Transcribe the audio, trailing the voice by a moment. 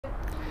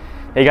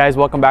Hey guys,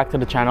 welcome back to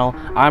the channel.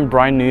 I'm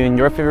Bryan, Nguyen,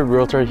 your favorite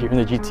realtor here in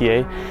the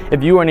GTA.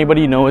 If you or anybody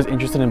you know is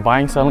interested in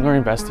buying, selling, or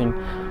investing,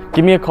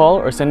 give me a call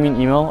or send me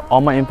an email. All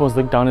my info is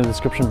linked down in the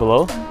description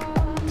below.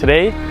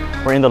 Today,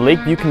 we're in the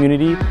Lakeview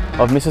community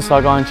of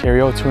Mississauga,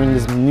 Ontario, touring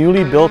this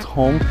newly built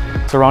home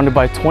surrounded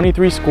by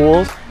 23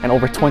 schools and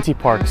over 20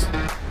 parks,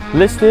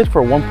 listed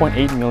for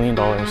 $1.8 million.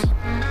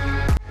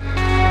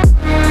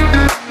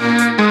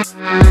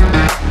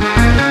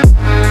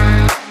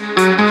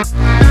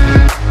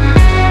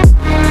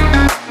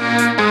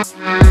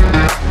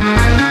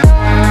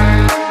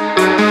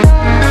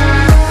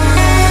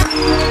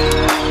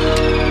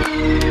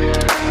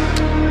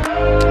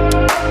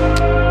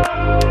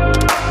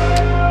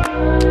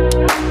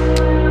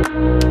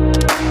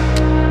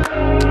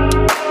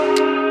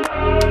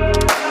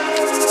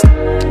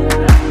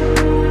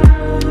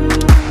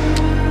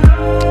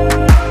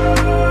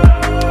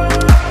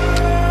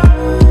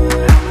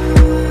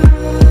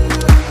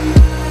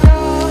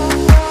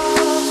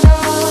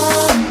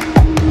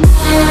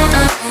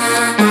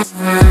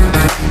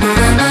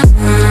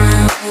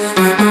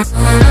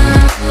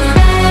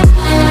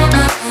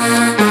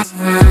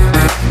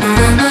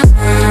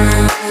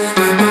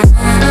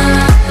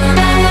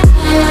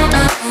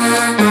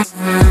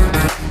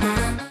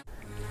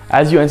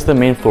 As you enter the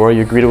main floor,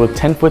 you're greeted with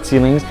 10-foot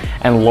ceilings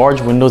and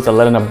large windows that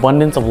let an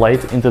abundance of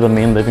light into the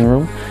main living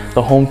room.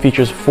 The home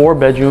features 4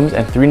 bedrooms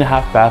and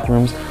 3.5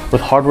 bathrooms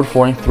with hardwood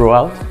flooring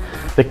throughout.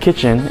 The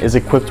kitchen is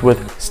equipped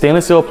with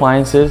stainless steel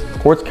appliances,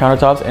 quartz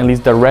countertops, and leads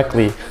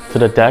directly to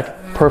the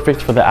deck,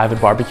 perfect for the avid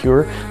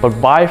barbecuer.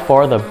 But by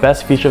far the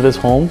best feature of this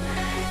home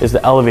is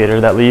the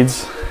elevator that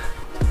leads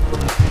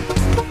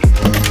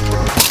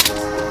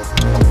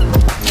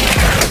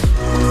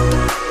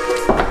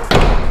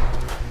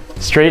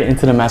straight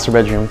into the master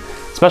bedroom.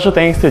 Special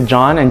thanks to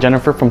John and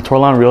Jennifer from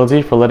Torlon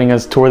Realty for letting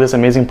us tour this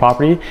amazing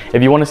property.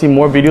 If you want to see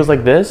more videos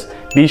like this,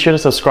 be sure to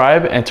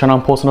subscribe and turn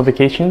on post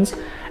notifications.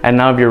 And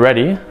now if you're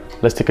ready,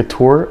 let's take a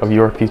tour of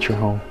your future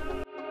home.